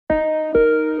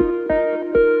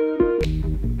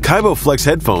Kaibo Flex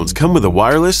headphones come with a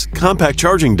wireless, compact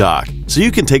charging dock, so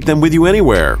you can take them with you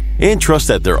anywhere and trust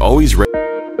that they're always ready.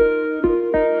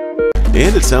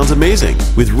 And it sounds amazing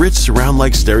with rich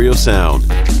surround-like stereo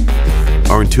sound.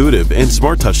 Our intuitive and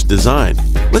smart touch design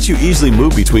lets you easily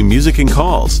move between music and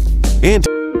calls, and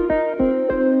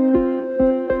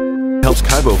helps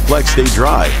Kaibo Flex stay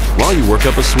dry while you work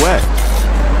up a sweat.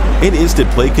 And instant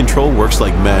play control works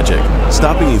like magic,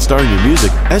 stopping and starting your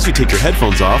music as you take your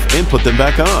headphones off and put them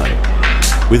back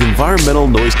on. With environmental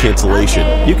noise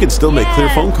cancellation, you can still make clear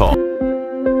phone calls.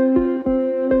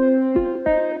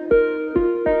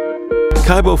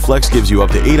 Kaibo Flex gives you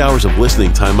up to 8 hours of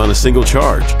listening time on a single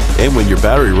charge, and when your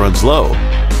battery runs low,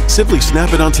 simply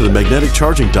snap it onto the magnetic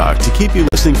charging dock to keep you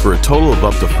listening for a total of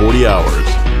up to 40 hours.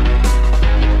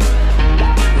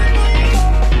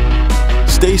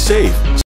 Stay safe.